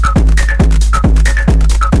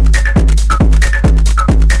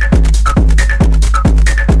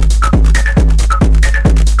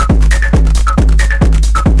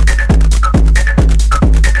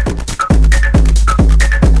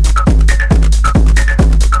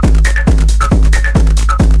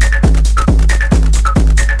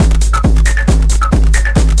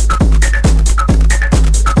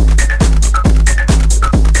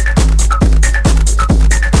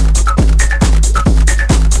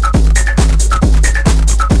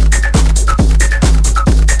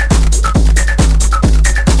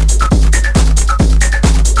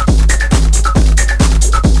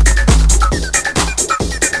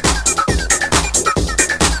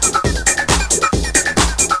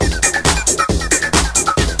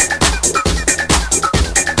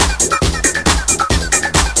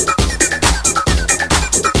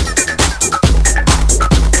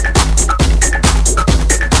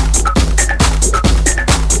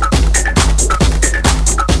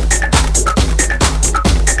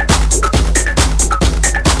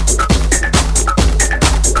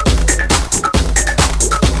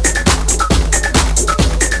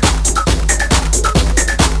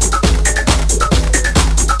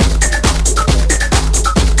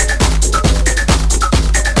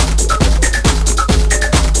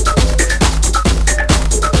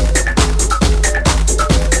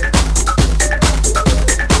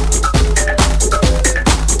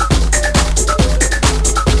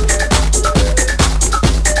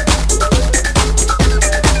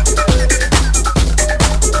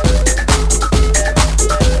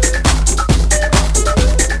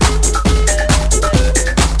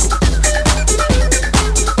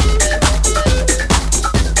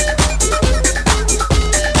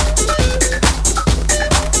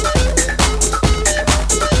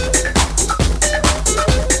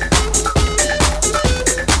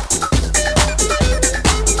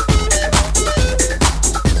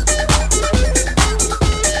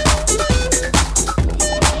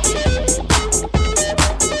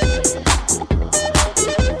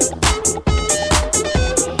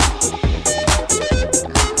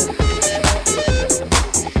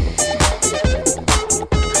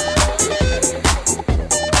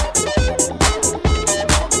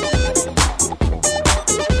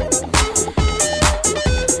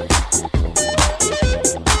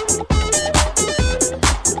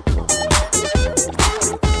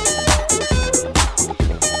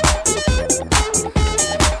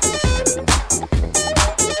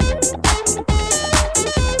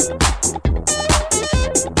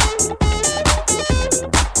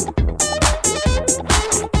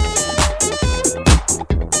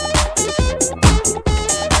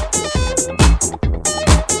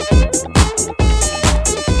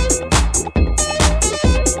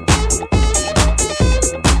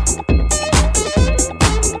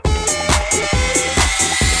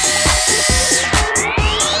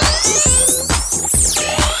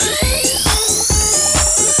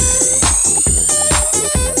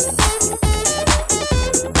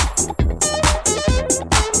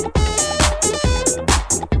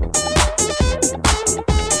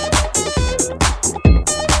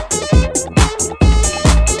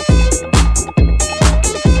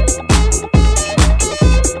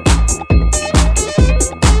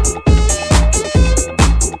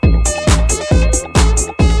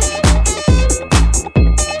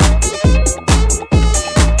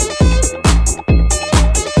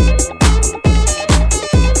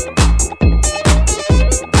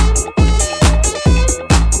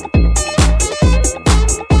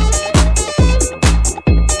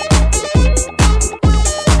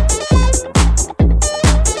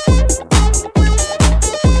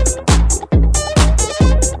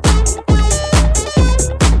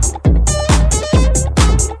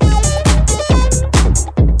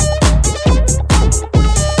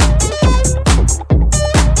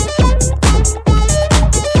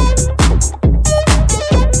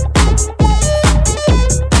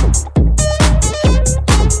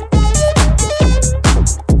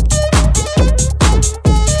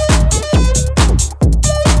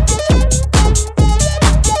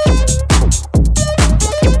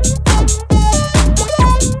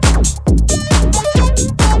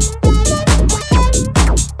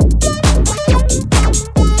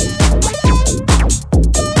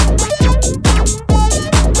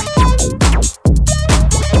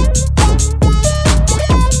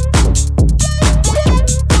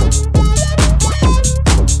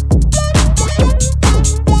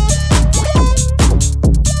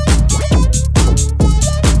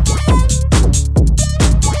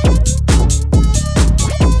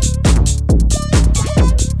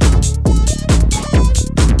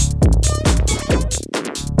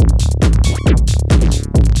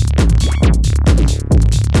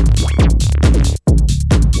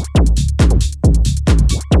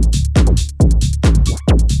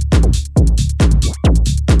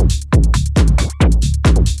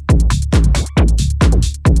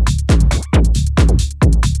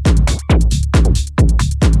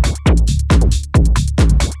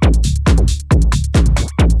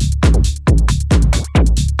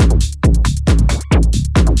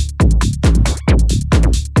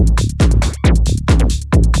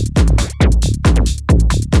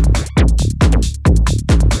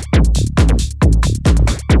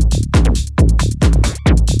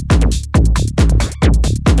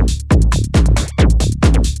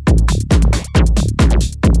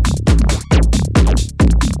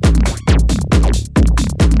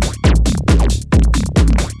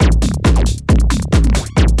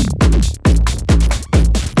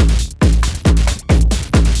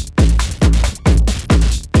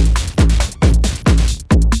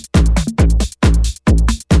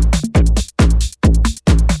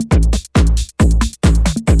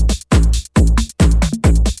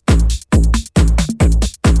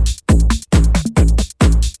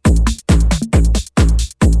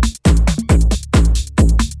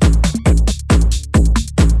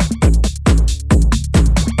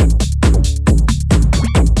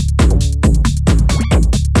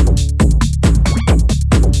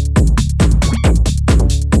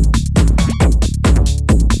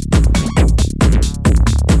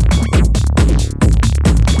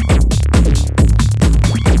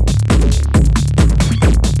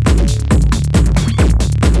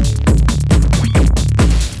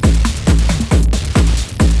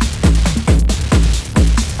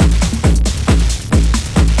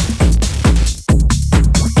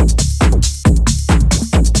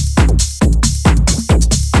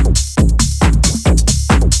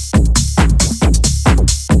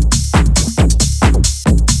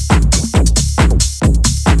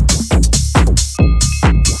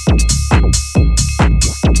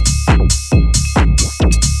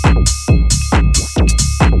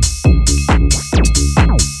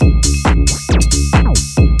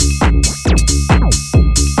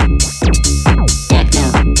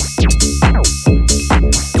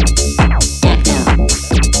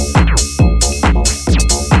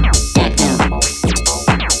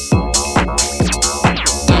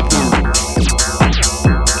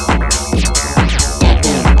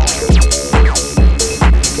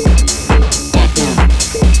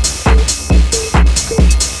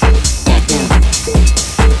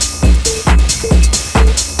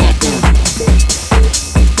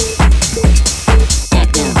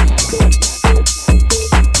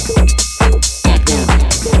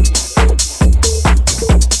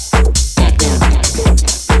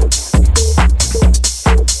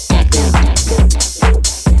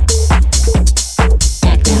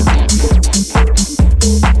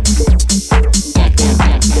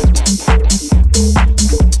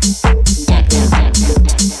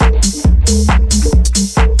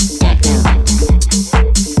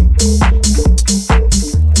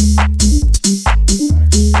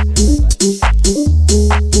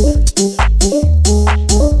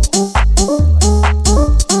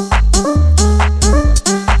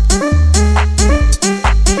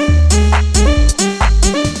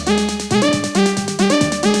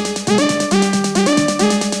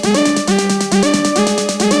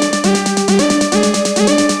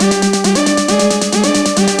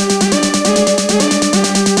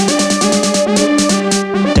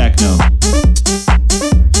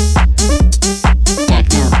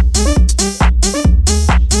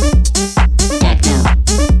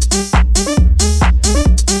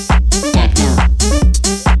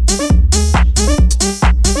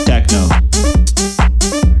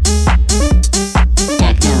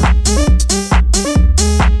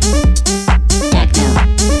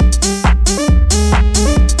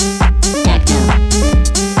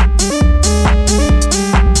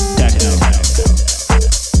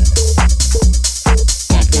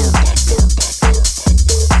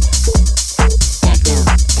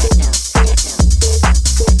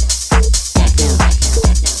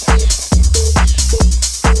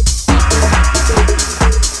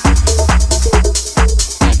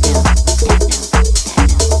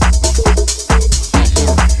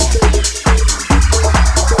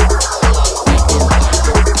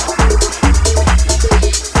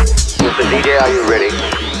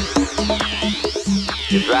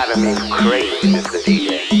crazy, Mr.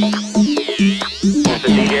 DJ. Mr.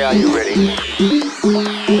 DJ, are you ready?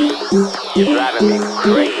 You're driving me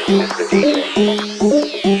crazy, Mr. DJ.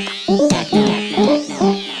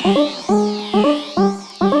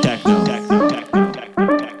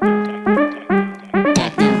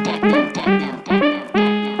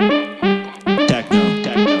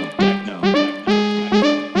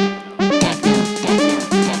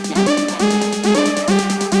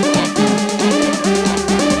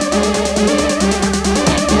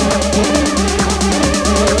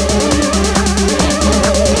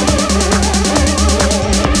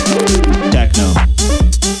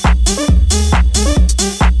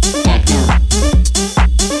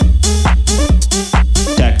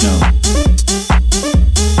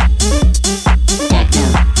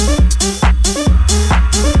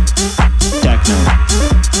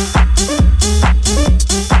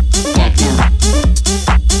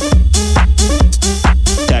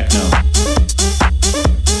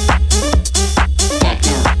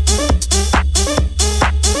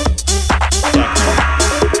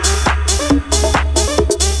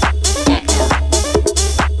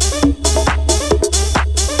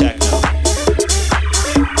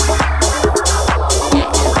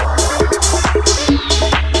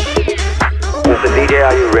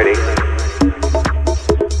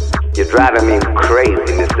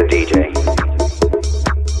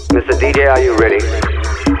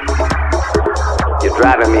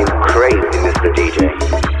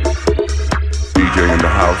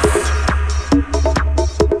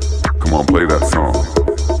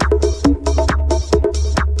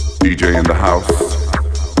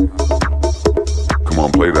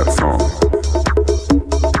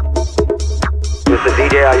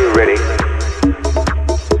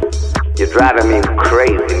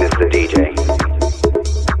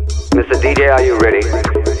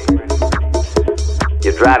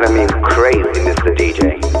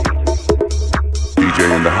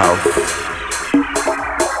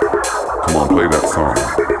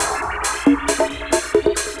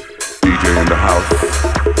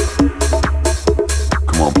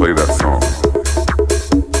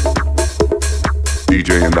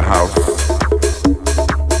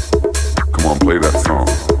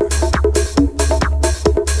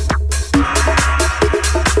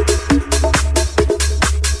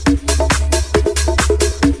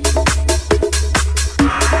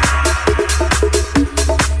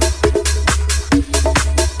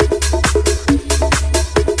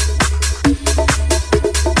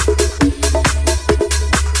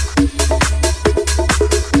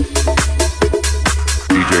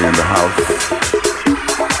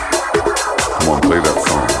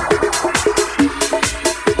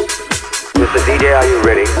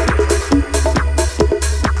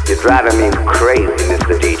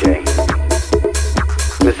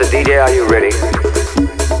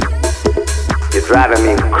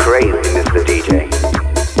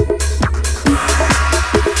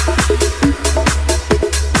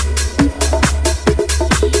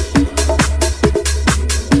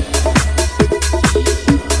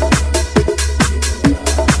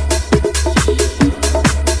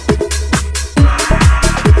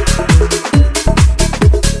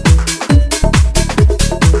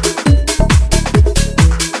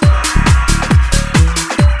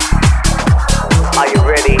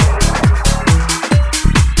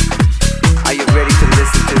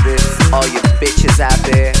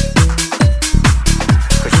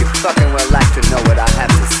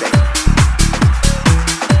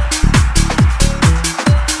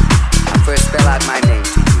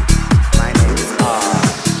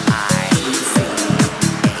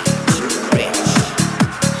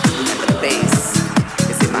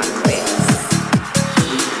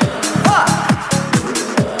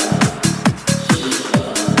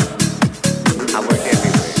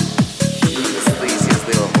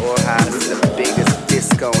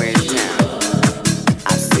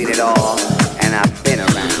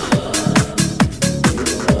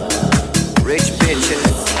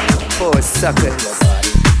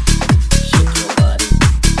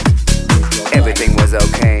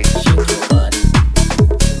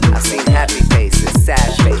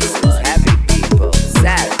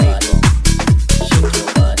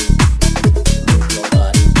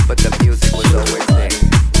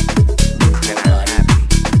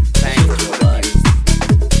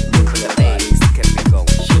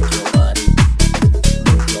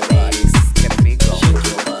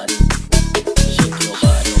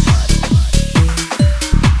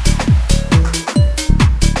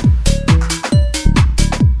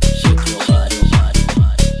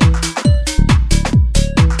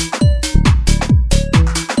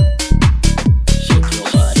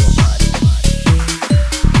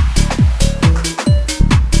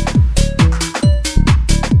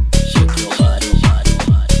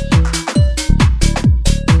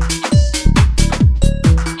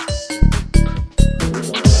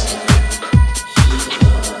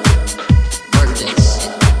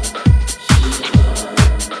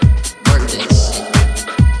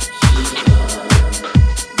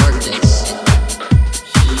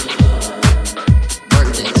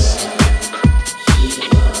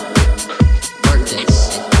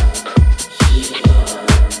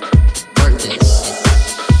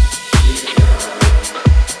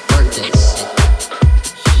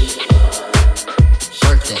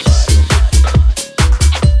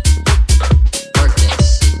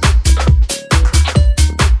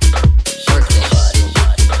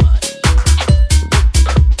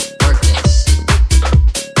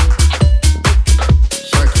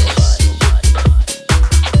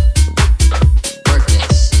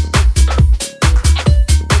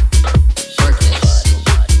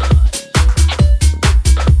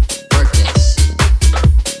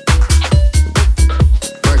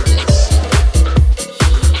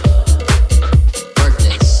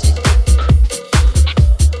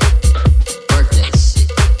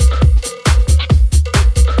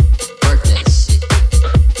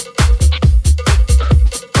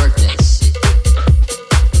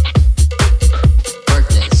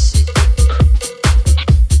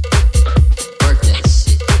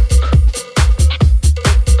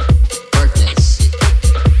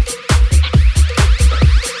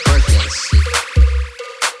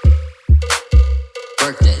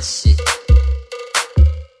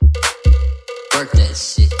 that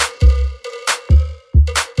shit.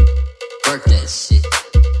 Work that shit.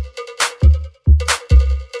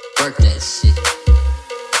 Work that shit.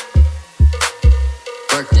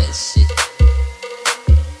 Work that shit.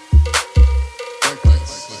 Work that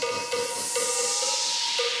shit.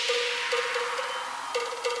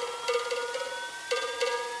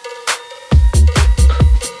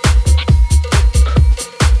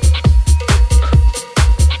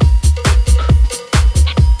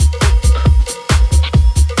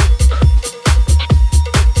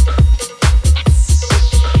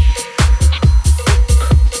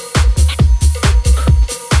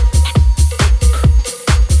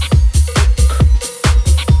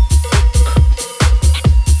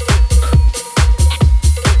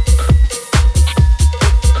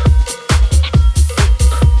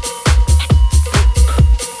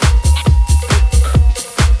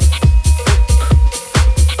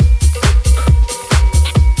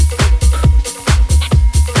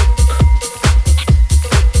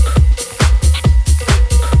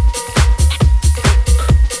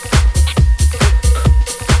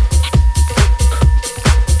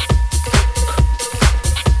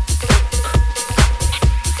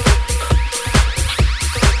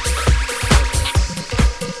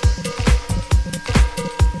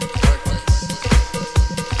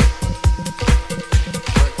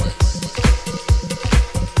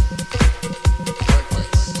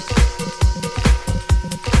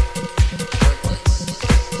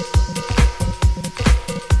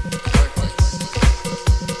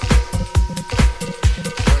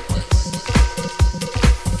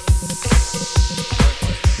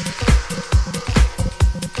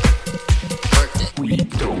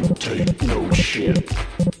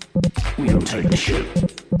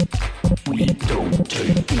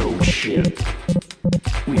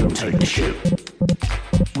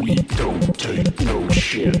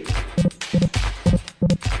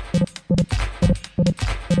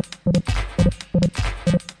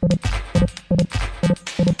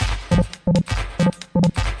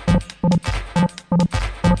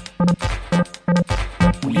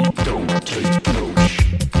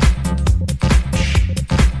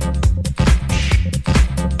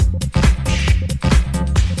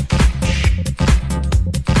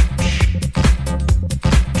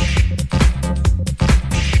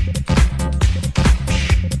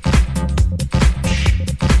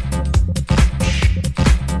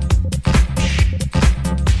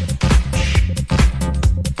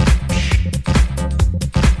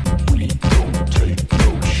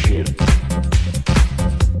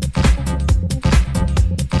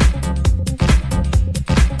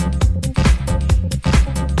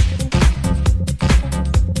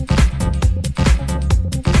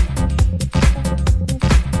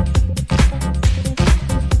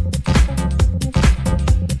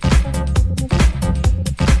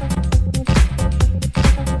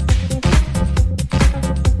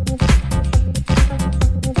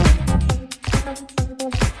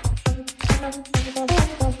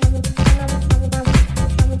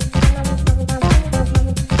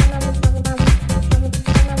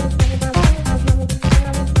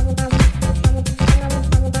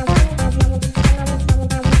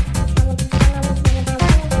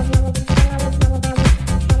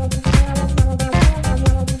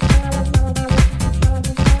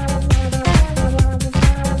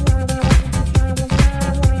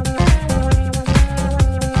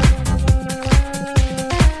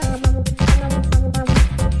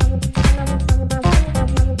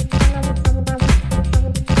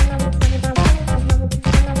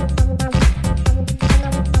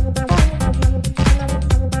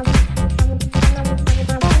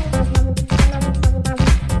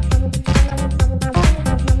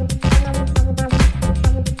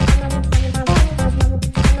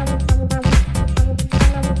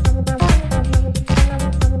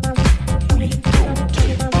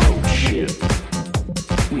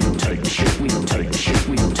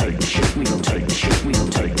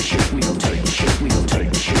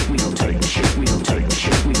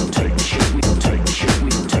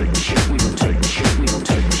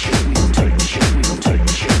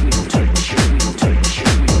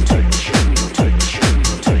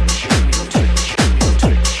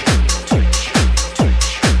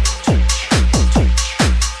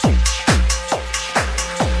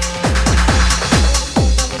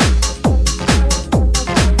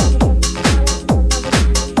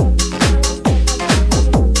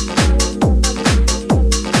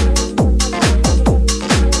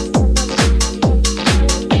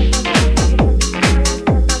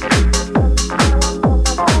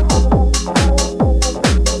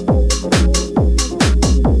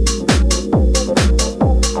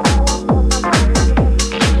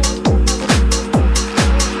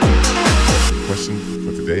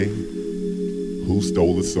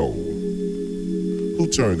 the soul? Who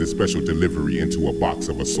turned this special delivery into a box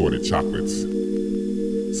of assorted chocolates?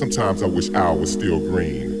 Sometimes I wish Al was still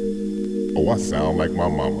green. Oh, I sound like my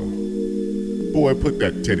mama. Boy, put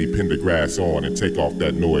that Teddy Pendergrass on and take off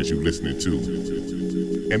that noise you listening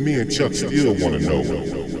to. And me and Chuck still want to know,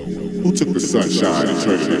 who took the sunshine and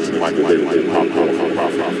turned it into microwave popcorn?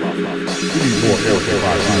 We need more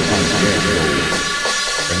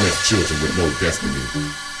and less children with no destiny.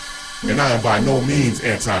 And I am by no means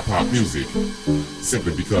anti-pop music,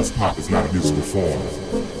 simply because pop is not a musical form.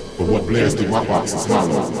 But what blares through my box is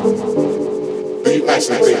hollow. Do you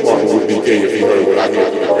actually think Martin would be gay if he heard what I hear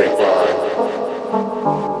through the grapevine?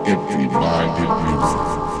 Empty-minded music.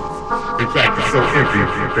 In fact, it's so empty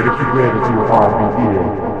that if you read into your R&B ear,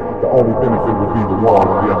 the only benefit would be the wall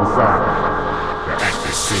on the other side. The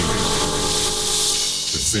actors singing.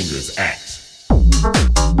 The singers act.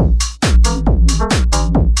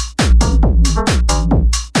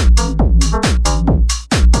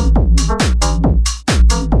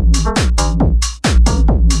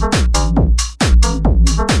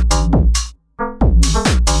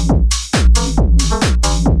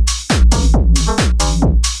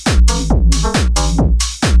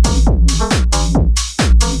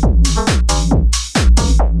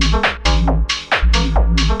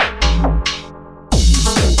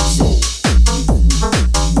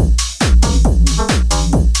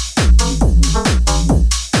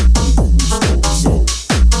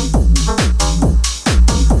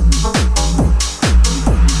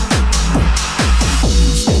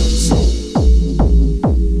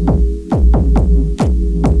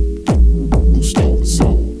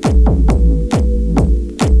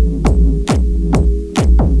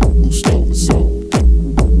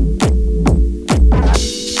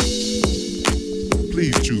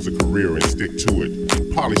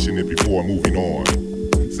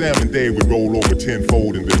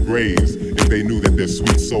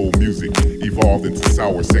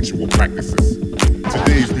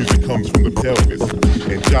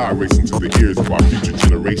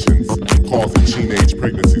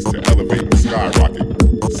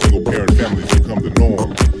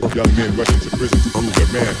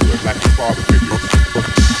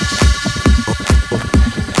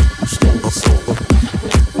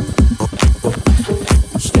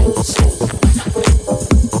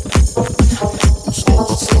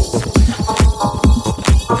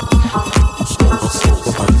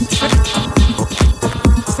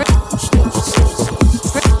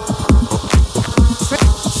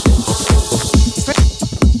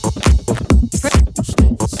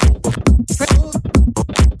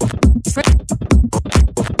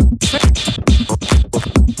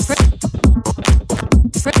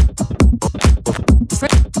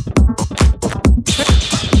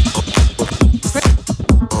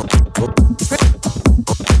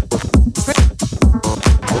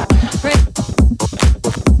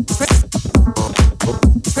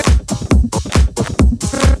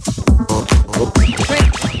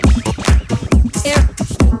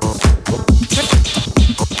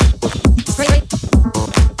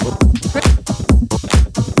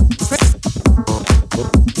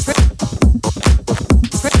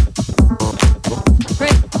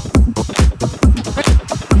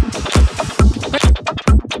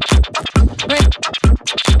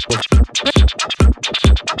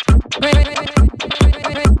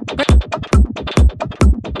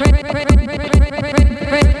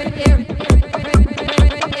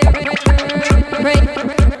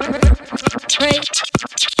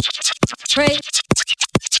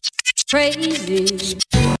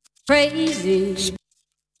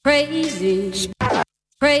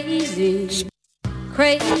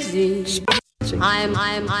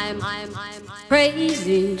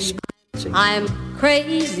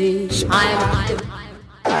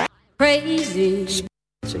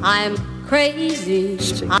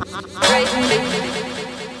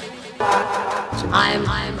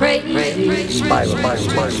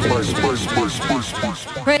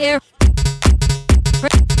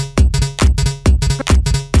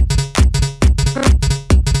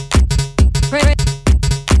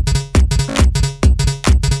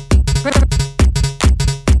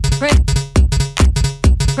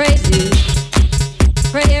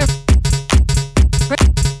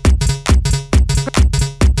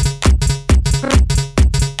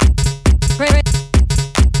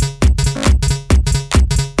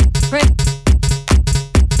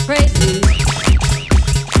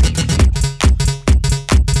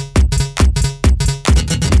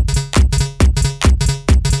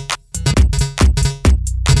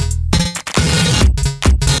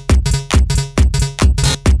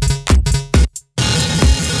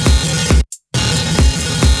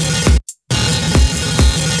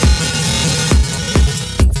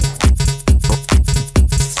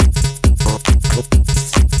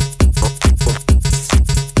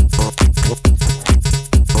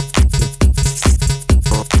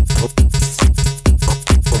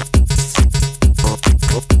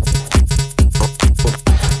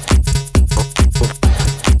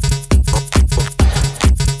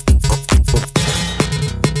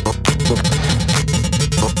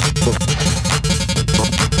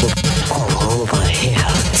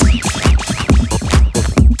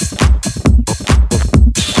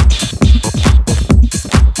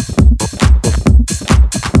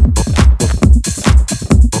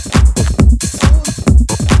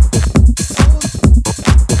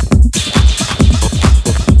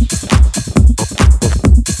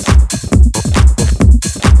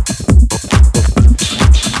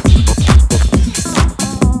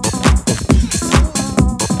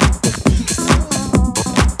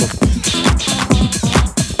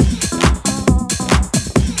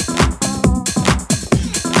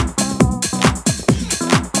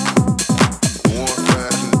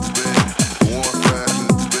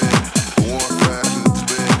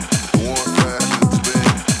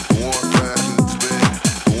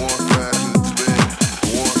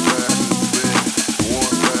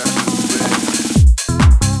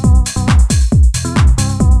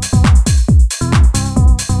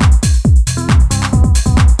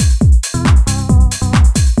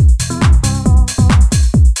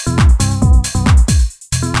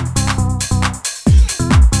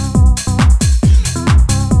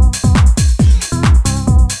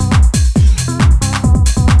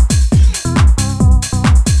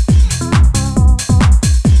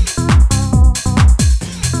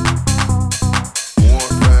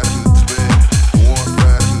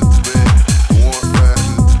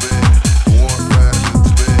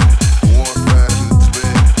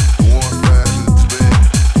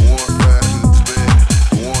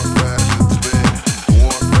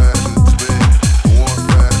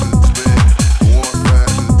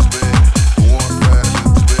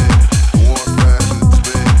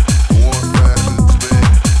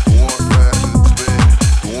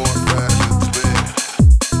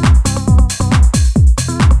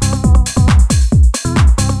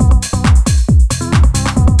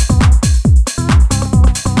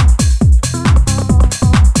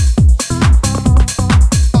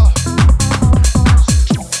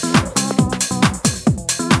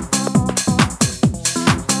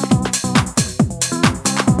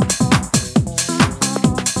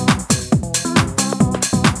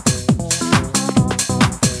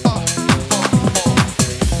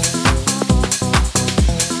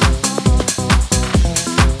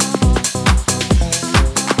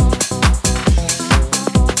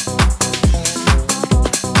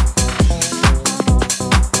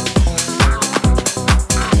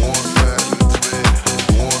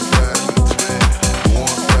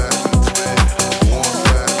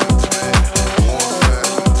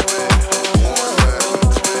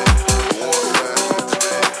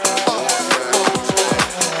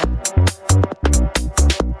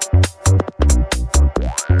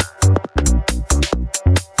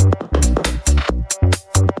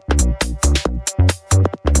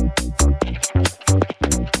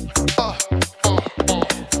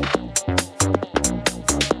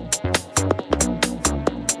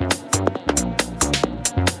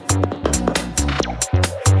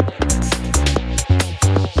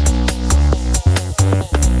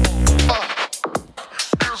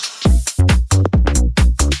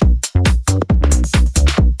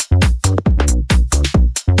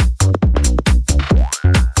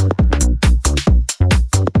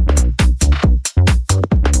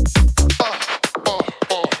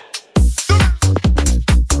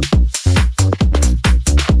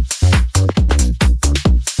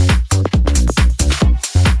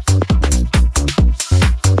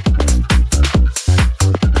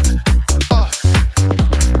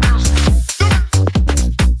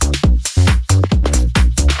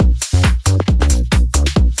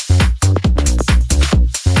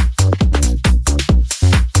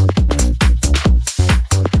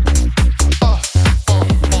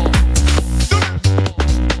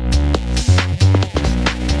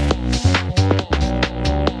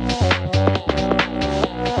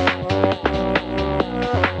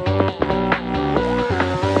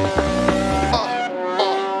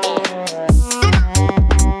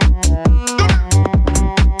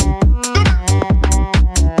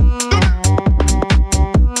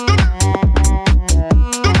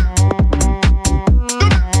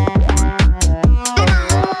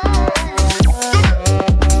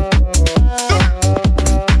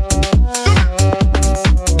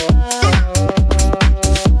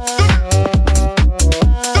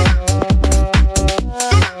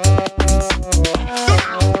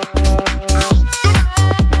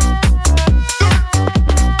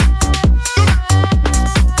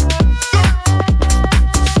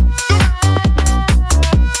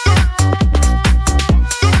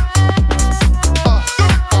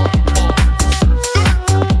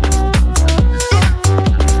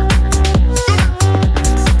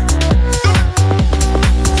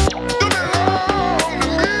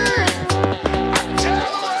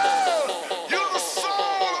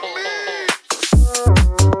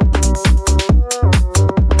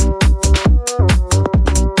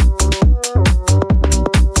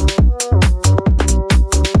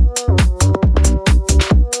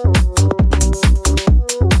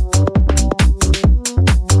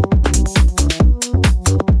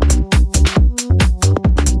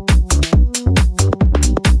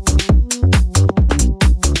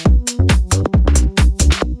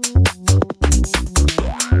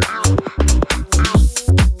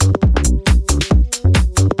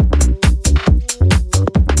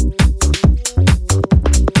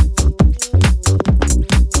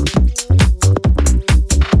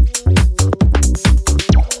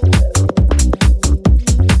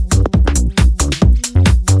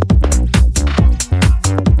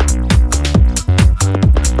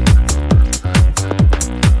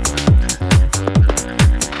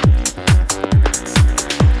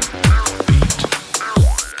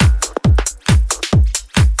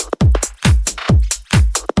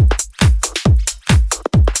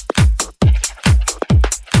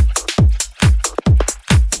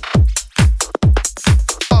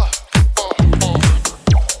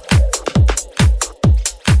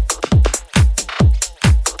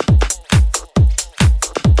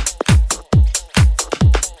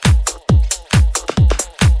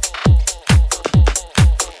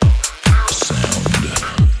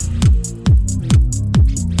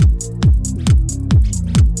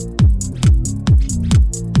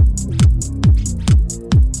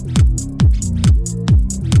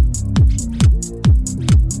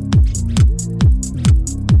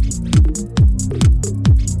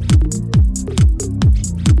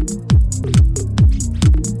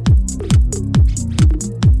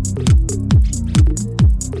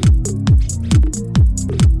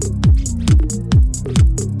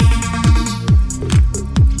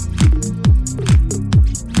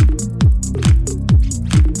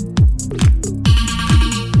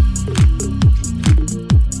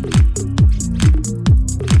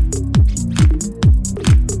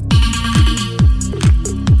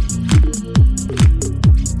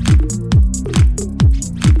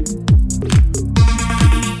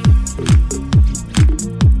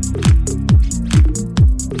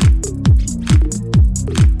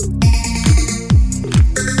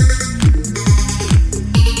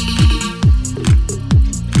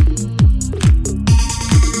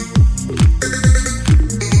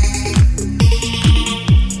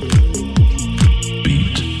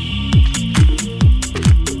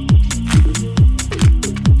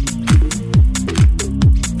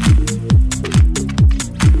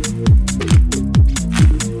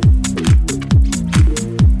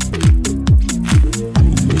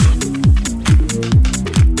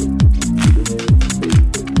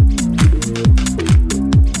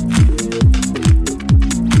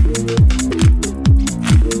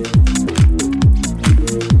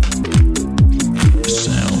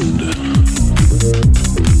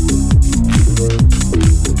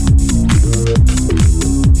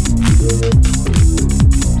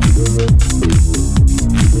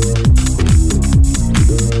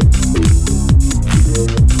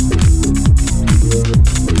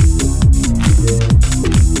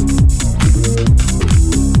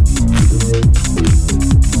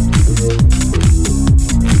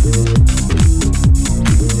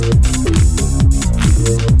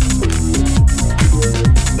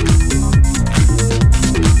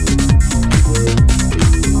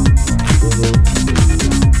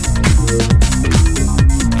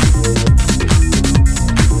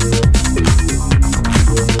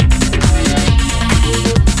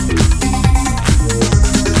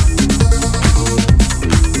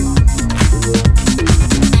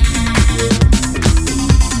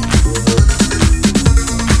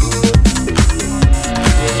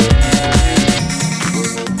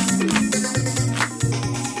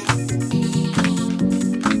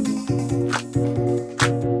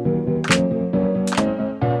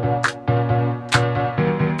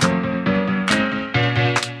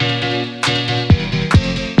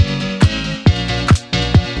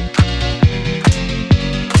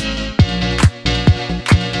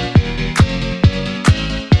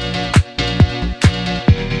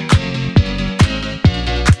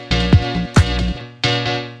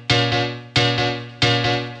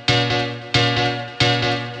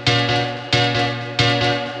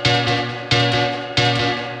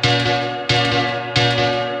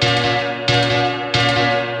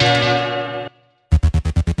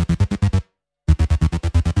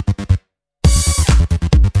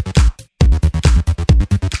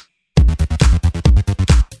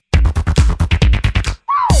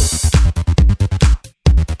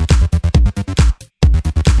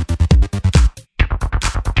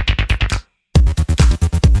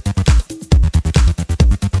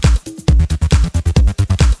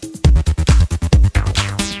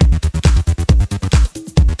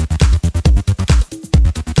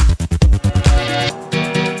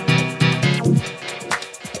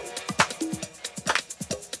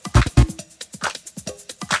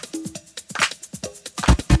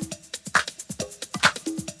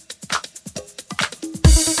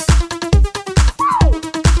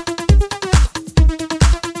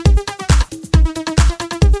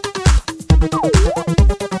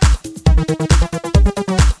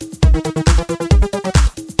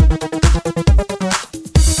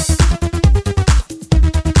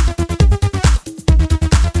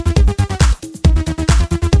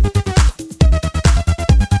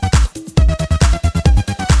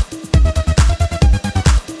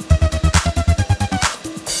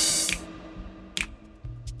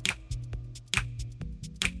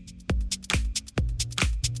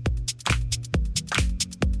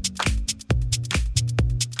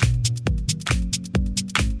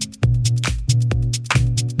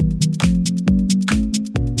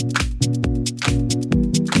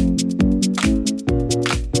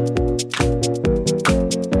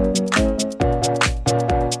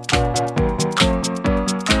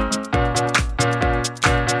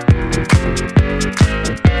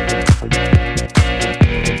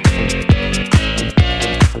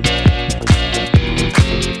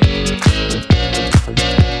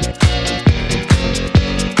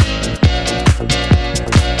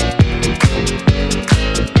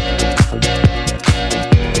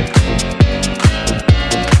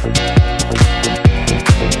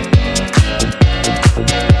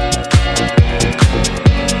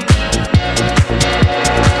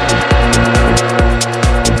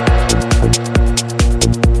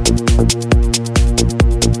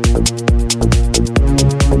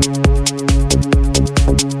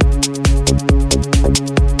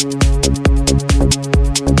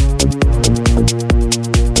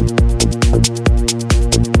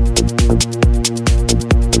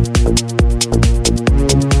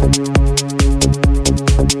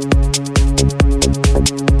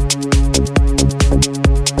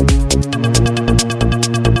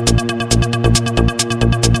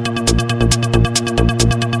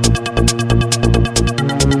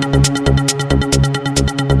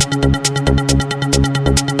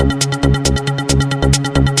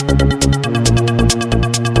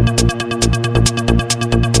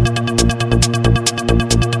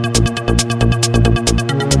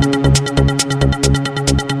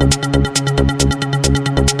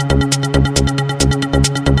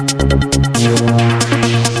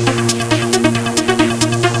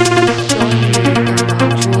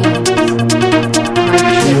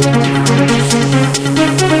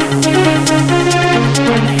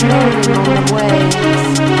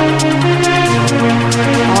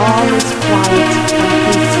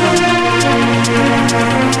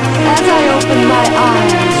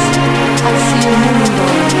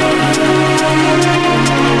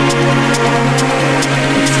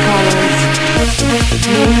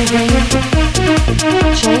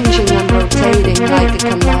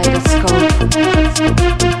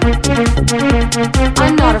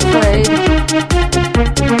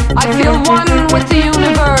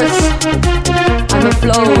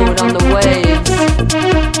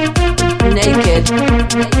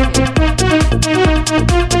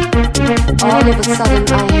 a sudden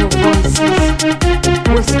I hear voices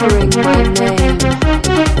whispering my name.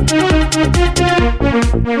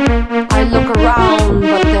 I look around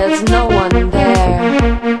but there's no one there.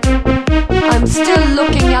 I'm still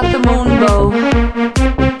looking at the moonbow.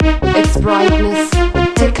 Its brightness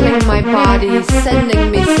tickling my body,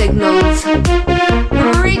 sending me signals,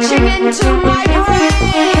 reaching into my brain.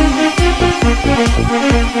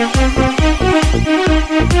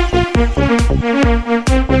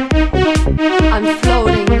 I'm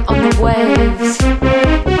floating on the waves.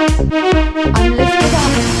 I'm lifted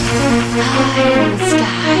up high in the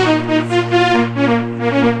sky.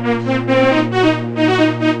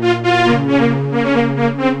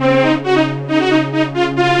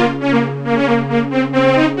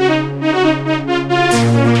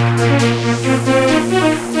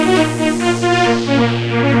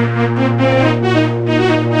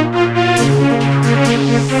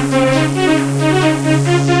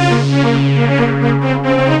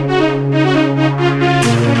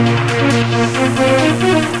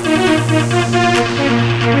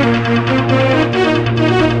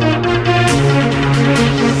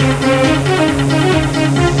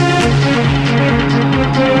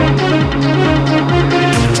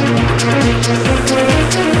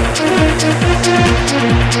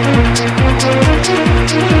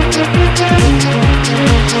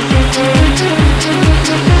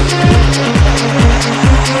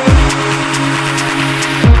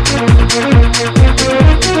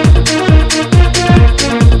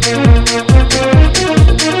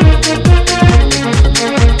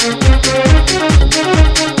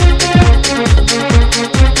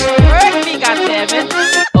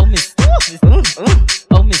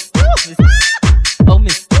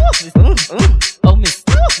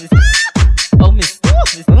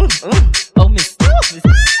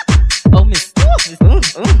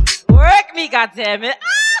 Damn it.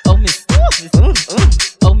 Oh, miss. Oh, miss.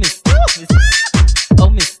 Oh, miss. Oh, miss. Oh,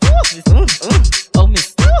 miss. Oh, miss.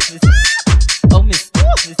 Oh, miss. Oh, miss.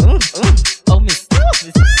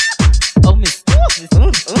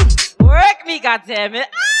 Work me, goddammit.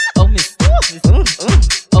 Oh, miss. Oh, miss.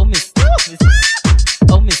 Oh, miss. Oh, miss.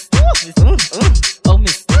 Oh, miss. Oh, miss. Oh,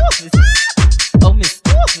 miss.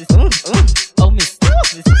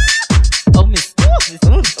 Oh,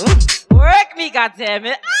 miss. Work me,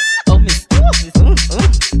 goddammit. Oh, miss. Oh, miss.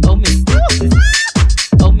 Oh, miss.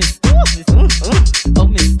 Oh, miss. Oh, miss. Oh,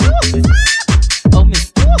 miss. Oh, miss.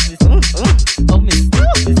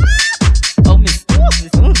 Oh, miss.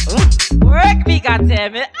 Work me,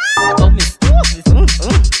 goddammit. Oh, miss. Oh, miss.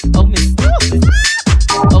 Oh, miss. Oh, miss.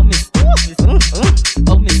 Oh, miss.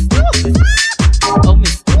 Oh, miss. Oh,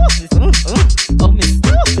 miss.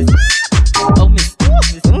 Oh, miss.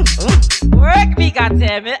 Work me,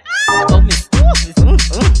 goddammit. Oh, miss. Oh, miss.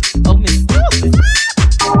 Oh, miss.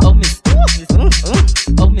 Oh, miss. Oh, miss.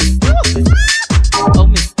 Oh, miss.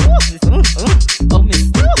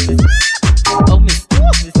 Oh, miss. Oh, miss.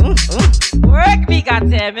 Work me,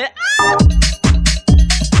 goddammit.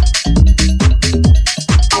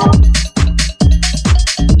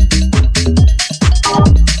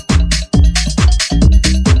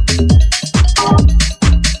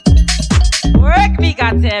 Work me,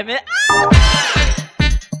 goddammit.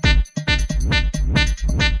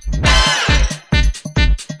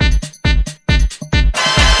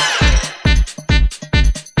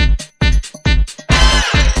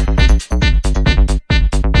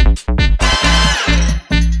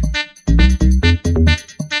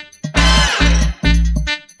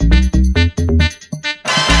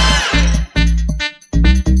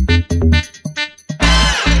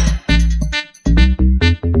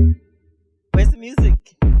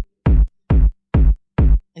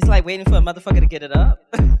 Waiting for a motherfucker to get it up,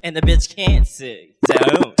 and the bitch can't sing.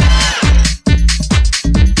 So.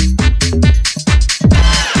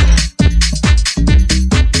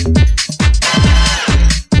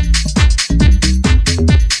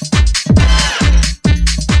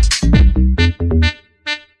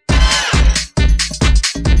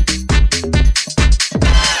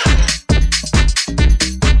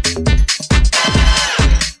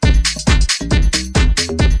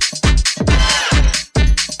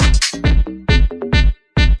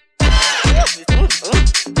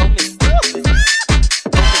 Oh, miss.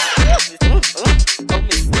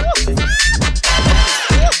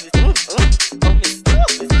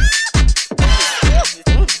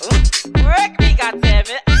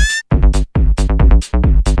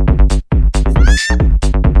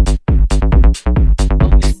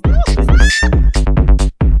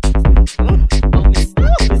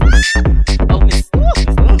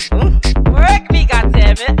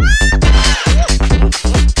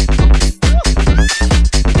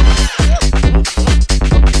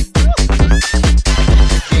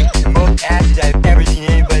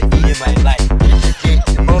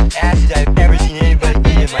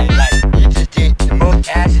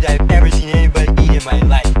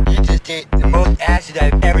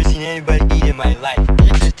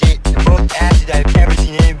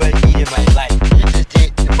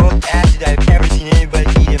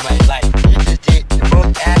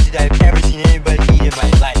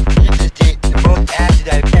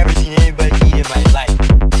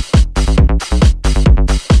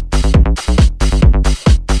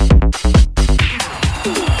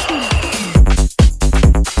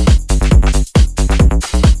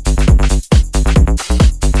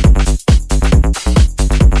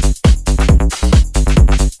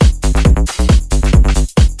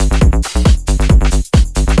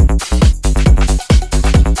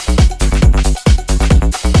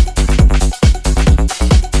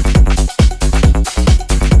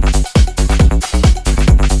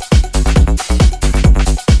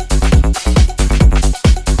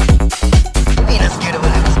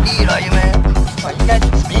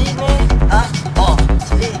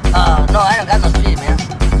 No, I don't got no shit, man.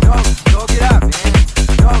 Go get up, man.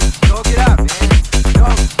 Go get up, man. Go get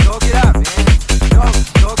up, man. Go get up, man.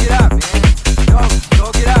 Go get up, man.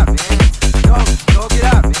 Go get up, man. Go get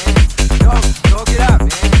up, man. Go get up,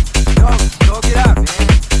 man.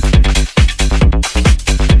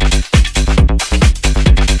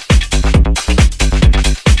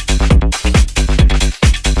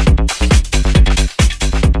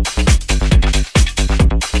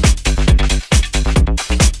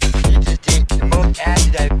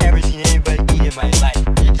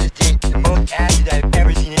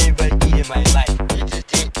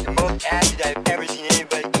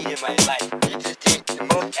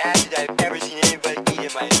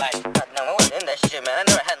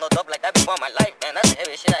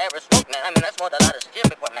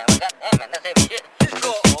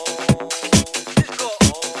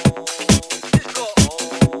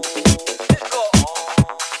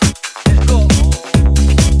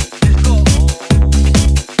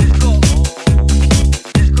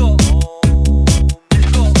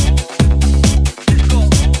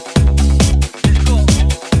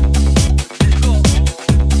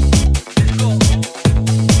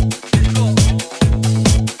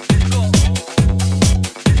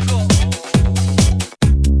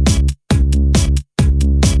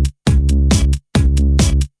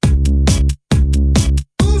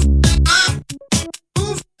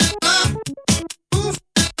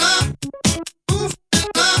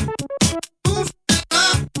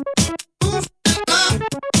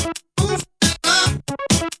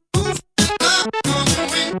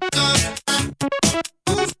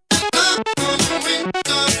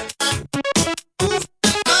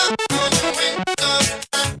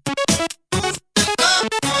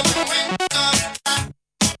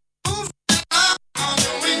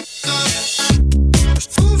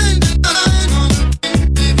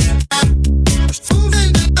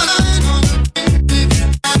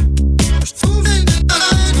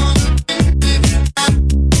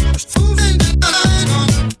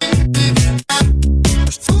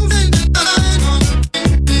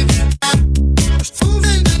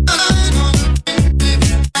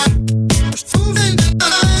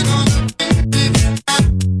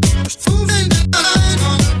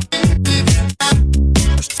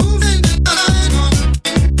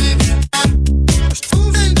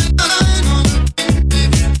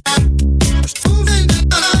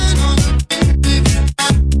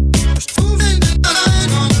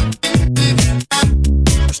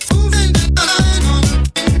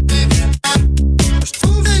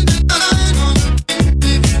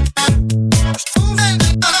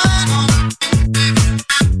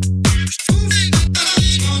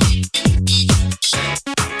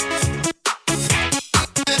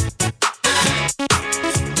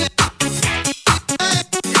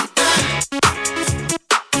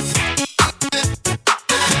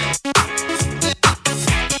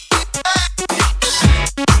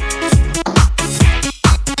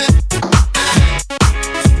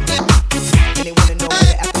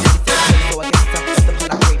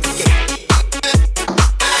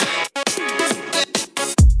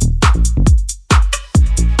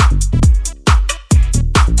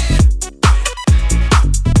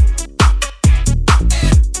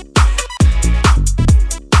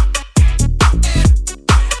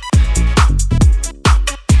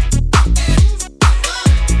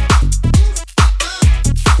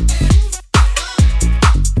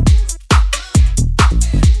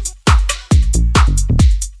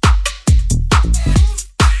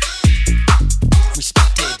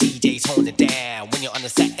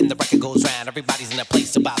 Everybody's in a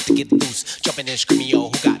place about to get loose. Jumping and screaming, yo,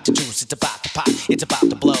 who got the juice? It's about to pop, it's about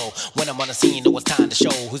to blow. When I'm on the scene, know it's time to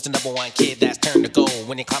show who's the number one kid that's turned to gold.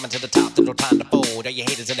 When you're climbing to the top, there's no time to fold. All your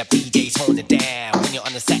haters and the PJs holding it down. When you're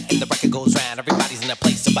on the set and the record goes round, everybody's in a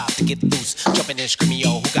place about to get loose. Jumping and screaming,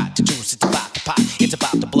 yo, who got the juice? It's about to pop, it's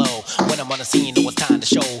about to blow. When I'm on the scene, know it's time to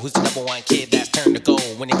show who's the number one kid that's turned to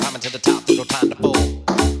gold. When you're climbing to the top, there's no time to fold.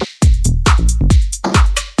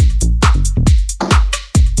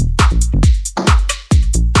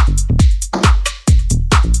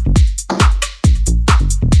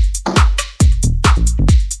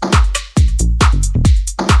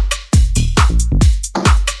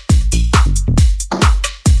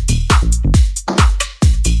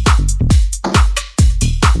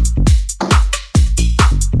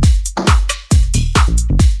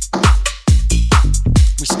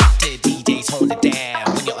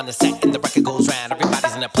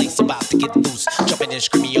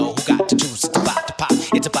 Screaming, yo, who got the juice? It's about to pop,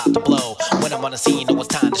 it's about to blow. When I'm on the scene, know it's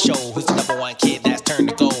time to show who's the number one kid that's turned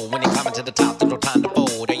to gold. When you're climbing to the top, there's no time to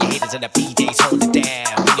fold. All your haters and the PJs hold it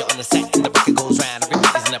down. When you're on the set and the record goes round,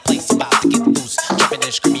 everybody's in a place about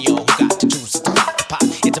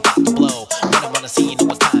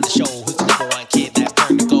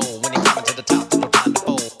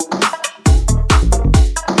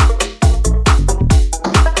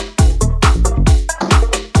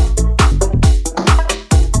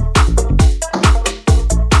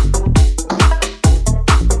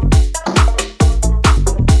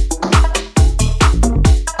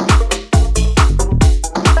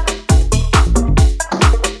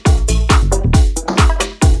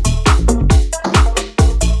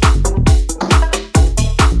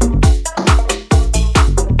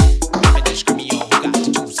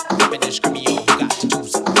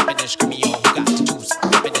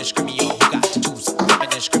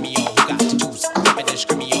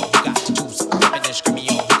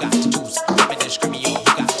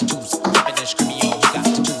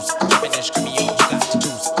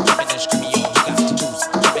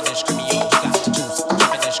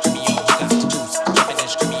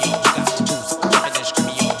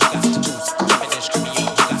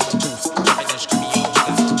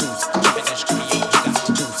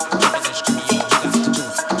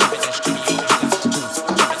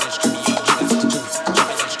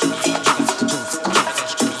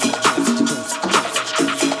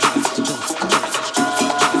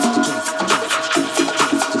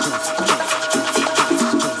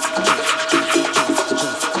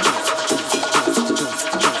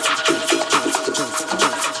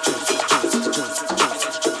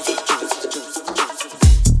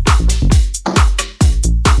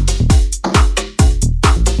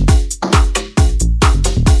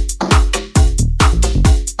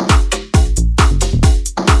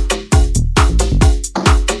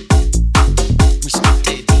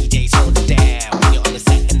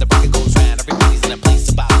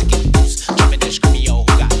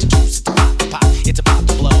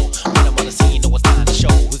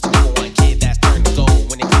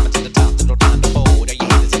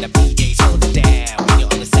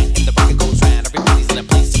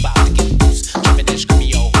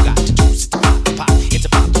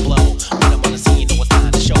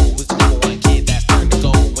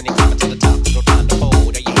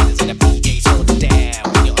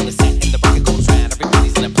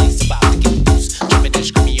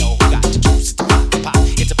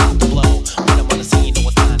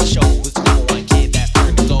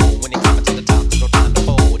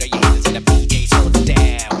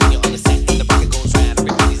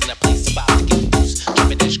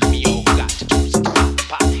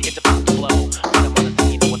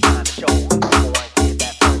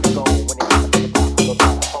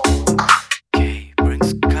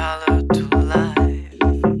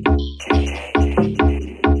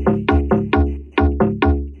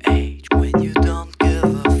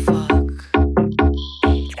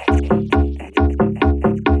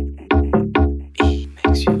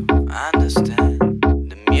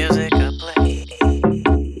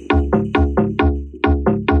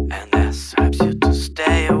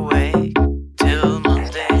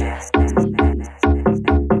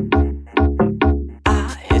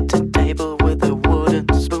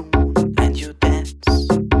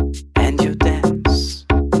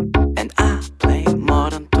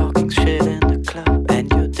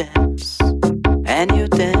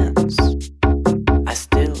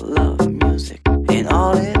love music in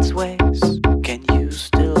all its ways. Can you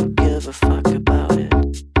still give a fuck about it?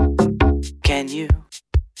 Can you?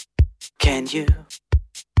 Can you?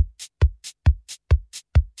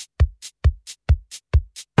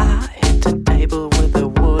 I hit the table with a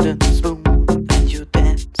wooden spoon, and you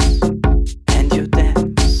dance, and you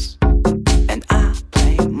dance. And I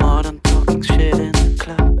play modern talking shit in the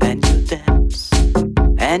club, and you dance,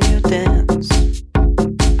 and you dance.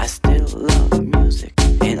 I still love music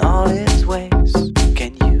in all its ways.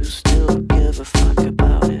 Can you still give a fuck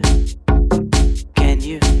about it? Can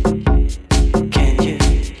you? Can you?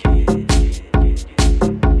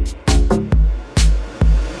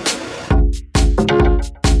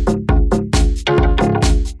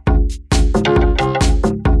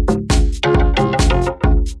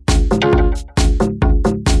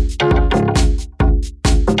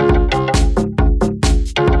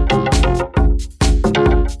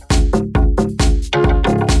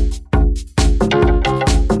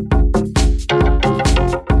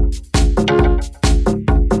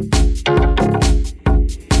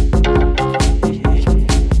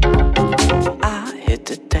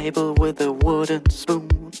 With a wooden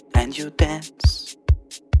spoon, and you dance,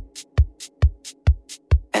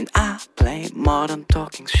 and I play modern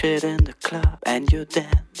talking shit in the club, and you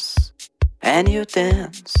dance, and you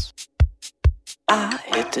dance. I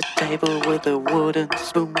hit the table with a wooden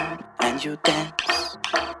spoon, and you dance,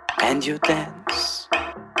 and you dance.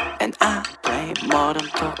 And I play modern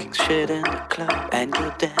talking shit in the club, and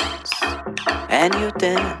you dance, and you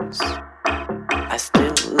dance. I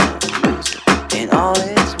still love music in all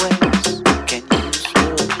its ways. Can you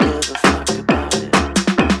still give a fuck about it?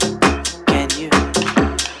 Can you?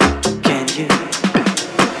 Can you?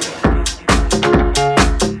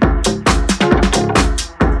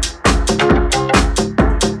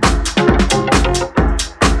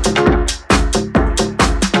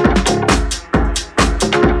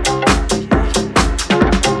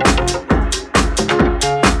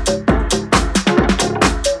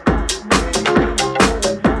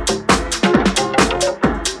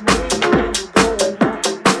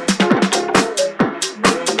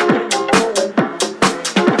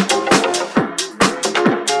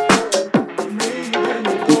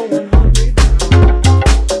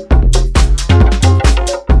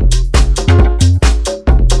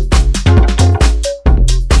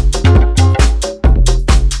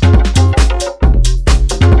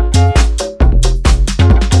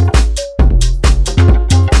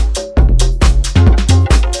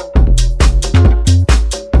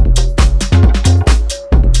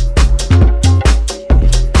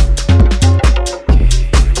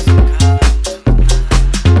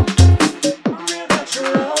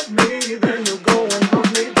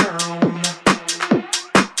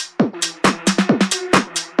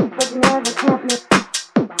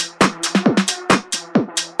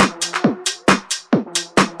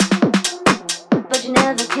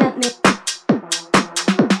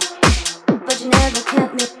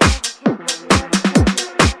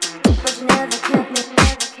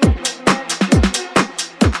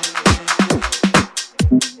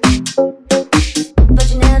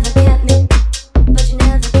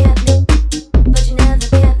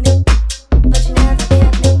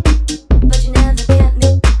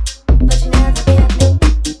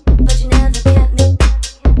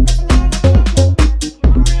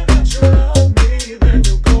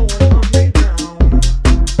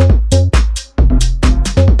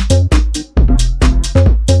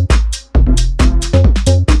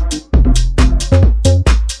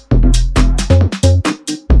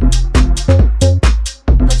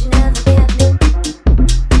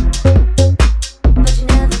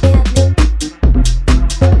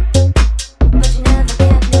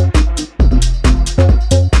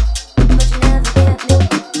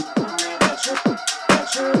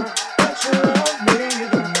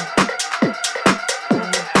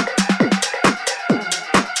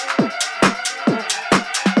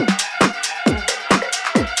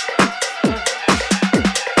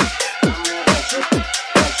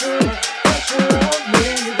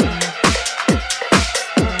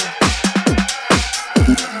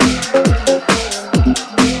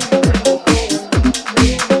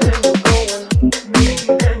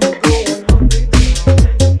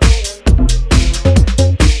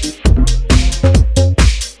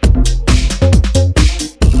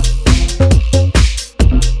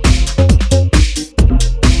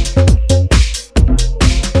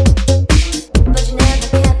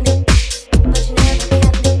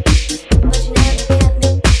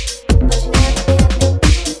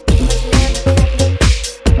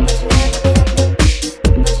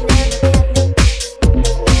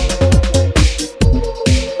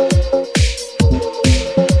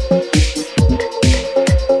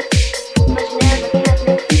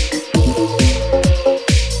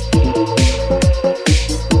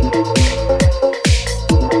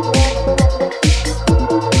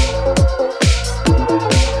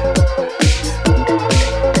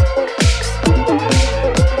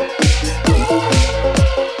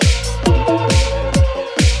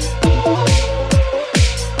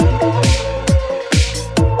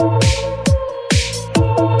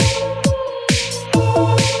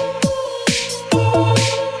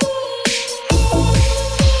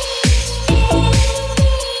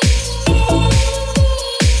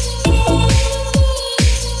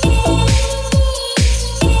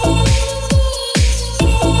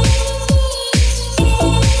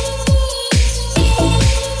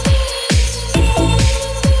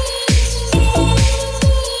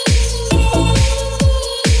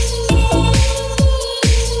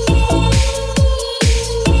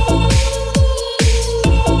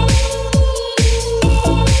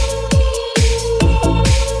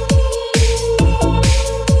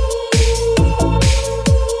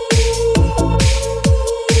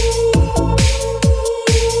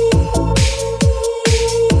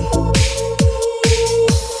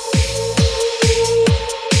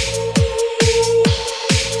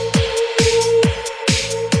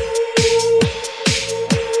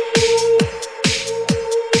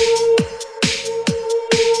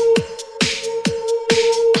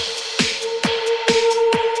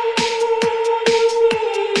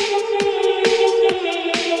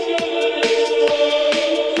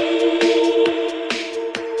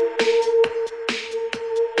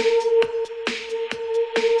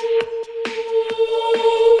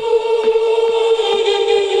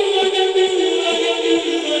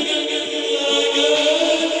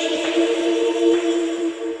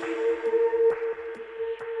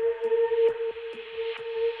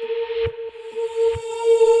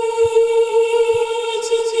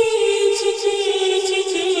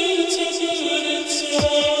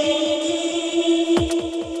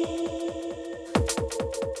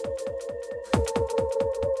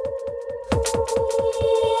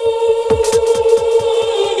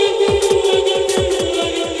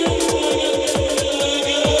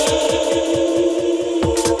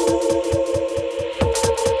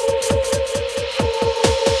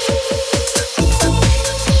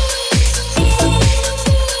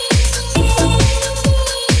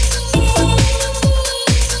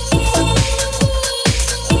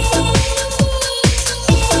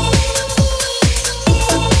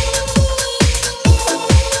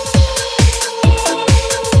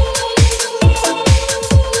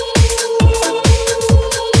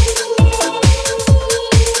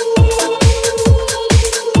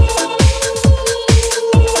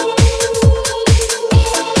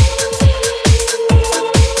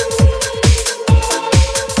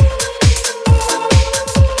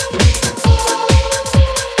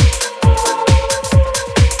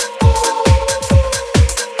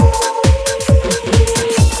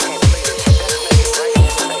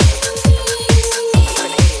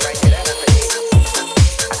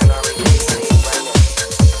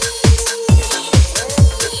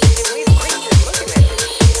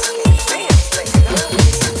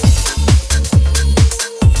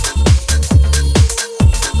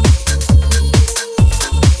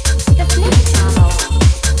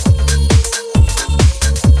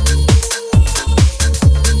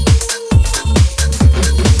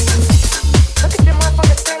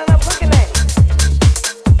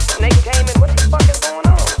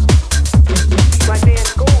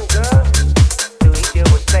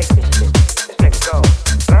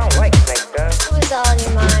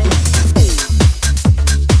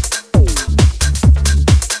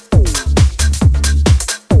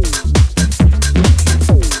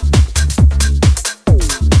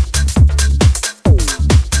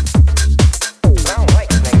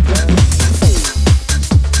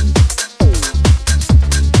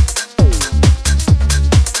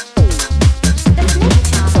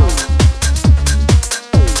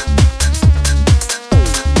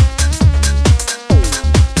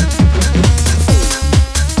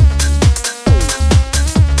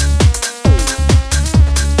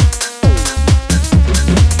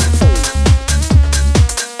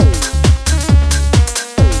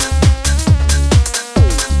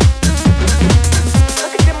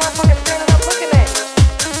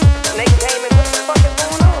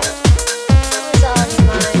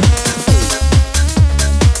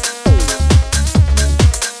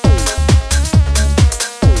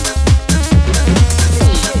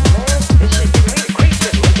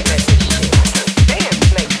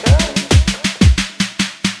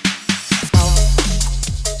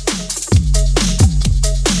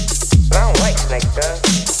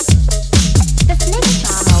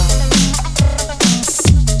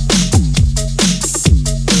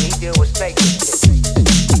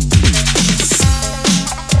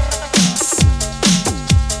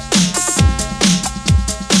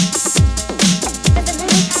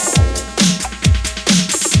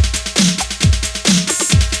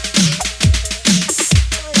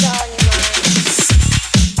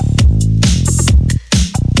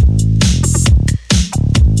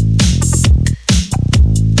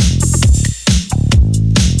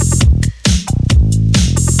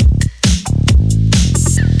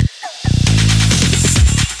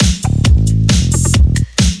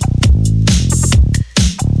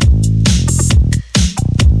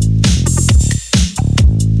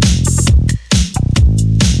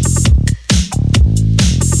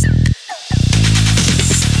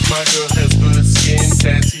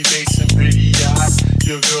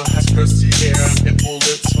 Your girl has crusty hair and pimple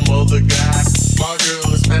lips from other guys. My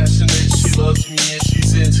girl is passionate, she loves me and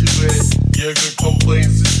she's into it. Your girl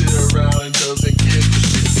complains to sit around and doesn't give a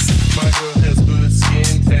shit. My girl has good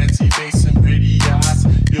skin, fancy face and pretty eyes.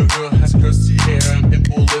 Your girl has crusty hair and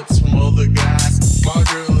pimple lips from other guys. My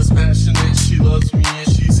girl is passionate, she loves me and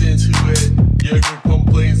she's into it. Your girl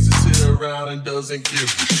complains to sit around and doesn't give a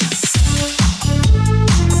shit.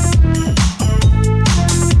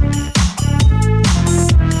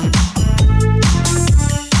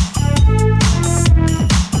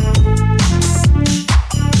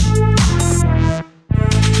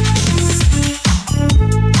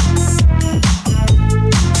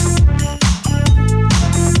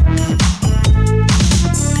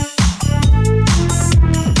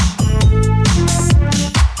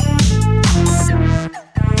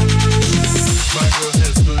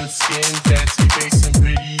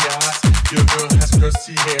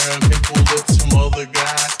 Crusty hair and pimple lips from other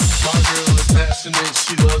guys. My girl is passionate,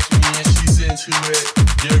 she loves me and she's into it.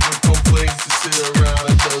 Your girl complains to sit around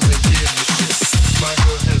and doesn't give a shit. My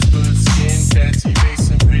girl has good skin, fancy face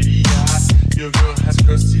and pretty eyes. Your girl has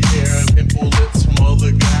crusty hair and pimple lips from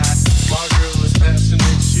other guys. My girl is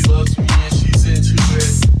passionate, she loves me and she's into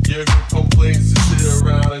it. Your girl complains to sit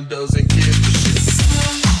around and doesn't give a shit.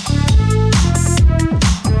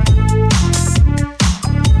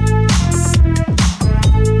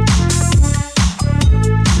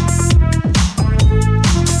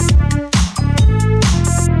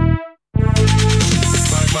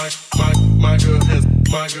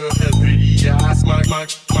 My girl has pretty eyes. My girl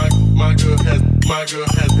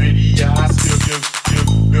has pretty eyes.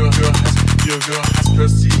 Your girl has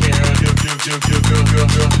crusty hair.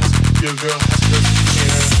 Your girl has crusty